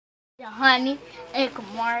Honey and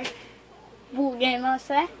Kamari, boot game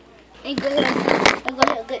outside. And go ahead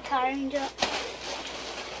a good tiring job.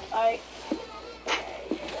 Alright.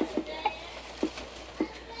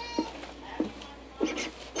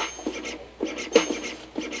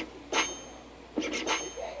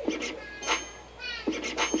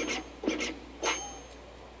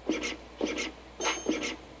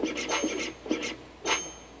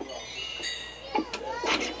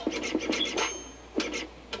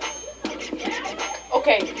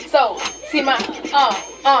 Okay, so see my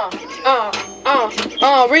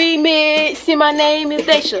remix. See, my name is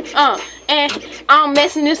Daisha. And I'm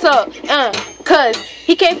messing this up. Cause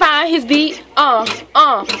he can't find his beat. But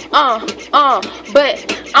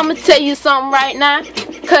I'ma tell you something right now.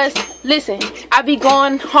 Cause listen, I be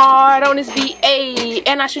going hard on this beat, ayy,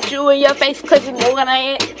 and I shoot you in your face. Cause you know what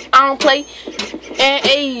I don't play. And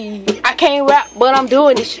ayy, I can't rap, but I'm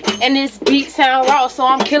doing this shit. And this beat sound raw, so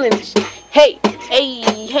I'm killing this shit. Hey, hey,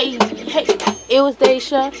 hey, hey. It was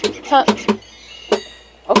Daisha. Huh.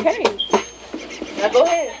 Okay. Now go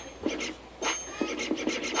ahead.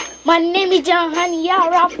 My name is John Honey, y'all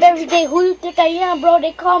rap every day. Who you think I am, bro?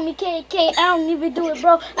 They call me KK. I don't even do it,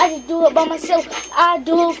 bro. I just do it by myself. I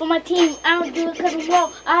do it for my team. I don't do it cause I'm raw.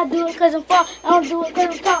 I do it cause I'm far. I don't do it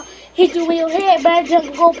cause I'm tall. Hit you with your head, but I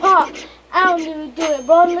jump go pop. I don't even do it,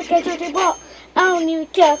 bro. Look at your ball. I don't even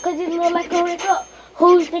care cause it look like a Rick up.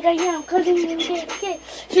 Who you think I am? Cause I'm even KK.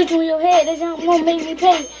 Shoot you in your head, that jump won't make me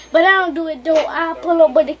pay. But I don't do it though, I pull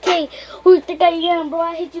up with the K. Who you think I am, bro?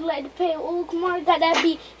 I hit you like the pay. Oh, come on, got that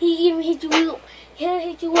beat. He even hit you up. He'll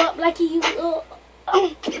hit you up like he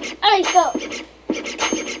I ain't stop.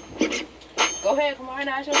 Go ahead, come on,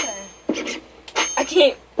 now it's your turn. I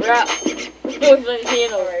can't rap.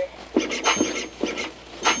 Alright.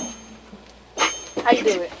 How you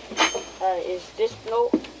do it? Is this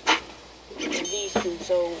note and these two.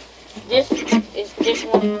 So this is this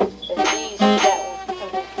one and these that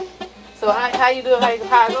one. So how you do it?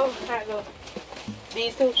 How it go? How it go?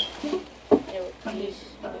 These two? Yeah, these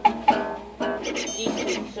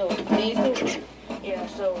two. So These two? yeah,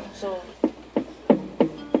 so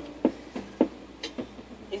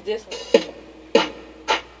Is this one?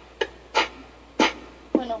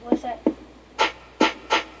 Wait, no, what's that?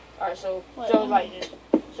 alright, so What? so like this.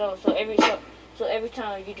 So every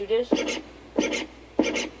time you do this, you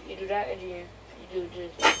do that, and then you do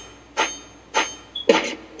this.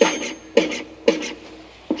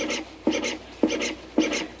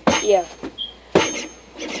 Yeah.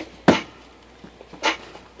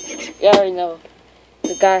 You already know.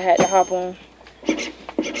 The guy had to hop on.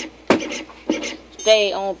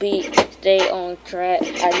 Stay on beat, stay on track.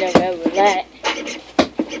 I never ever lack.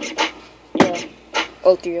 Yeah.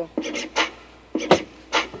 O3O.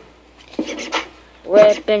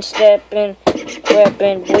 Rapping, stepping,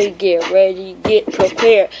 rapping, boy, get ready, get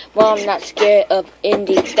prepared. Well, I'm not scared of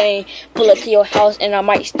anything. Pull up to your house and I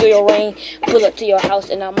might steal your ring. Pull up to your house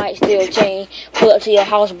and I might steal your chain. Pull up to your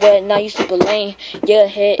house, but now you super lame. Your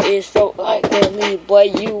head is so like a leaf, boy.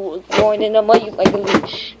 You was born in the mud, you like a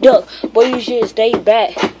leaf. Duck, boy, you should stay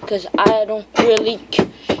back, cause I don't really care.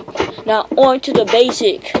 Now on to the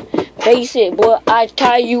basic, boy, I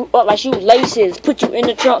tie you up like shoelaces, put you in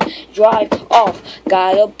the trunk, drive off,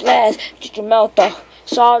 got a blast, get your mouth off,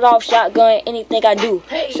 sawed off shotgun, anything I do,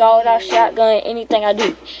 sawed off shotgun, anything I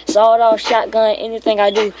do, sawed off shotgun, anything I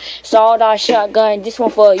do, sawed off shotgun, this one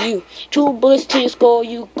for you, 2 bullets to your skull,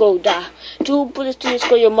 you go die, 2 bullets to your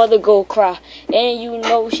skull, your mother go cry, and you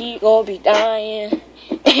know she gon' be dying,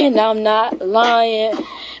 and I'm not lying,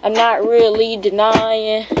 I'm not really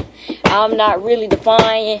denying, I'm not really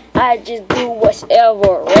defying, I just do what's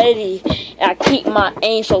ever ready. I keep my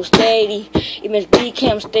aim so steady. Even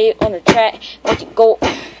B-Cam stay on the track. Once you go,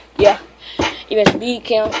 yeah. Even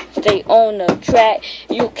B-Cam stay on the track.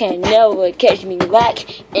 You can never catch me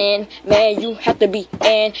lacking. Man, you have to be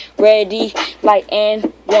and ready. Like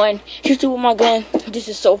and one. Shoot you with my gun. This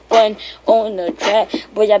is so fun on the track.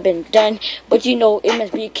 Boy, I've been done. But you know,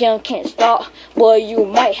 B-Cam can't stop. Boy, you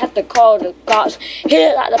might have to call the cops. Hit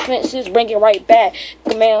it like the fences, bring it right back.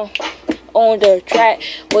 Come on. On the track,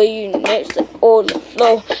 boy, you next to all the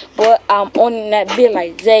flow. But I'm on that bit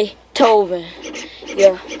like Zaytoven.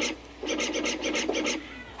 Yeah.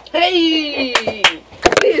 Hey!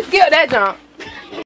 Please skip that jump.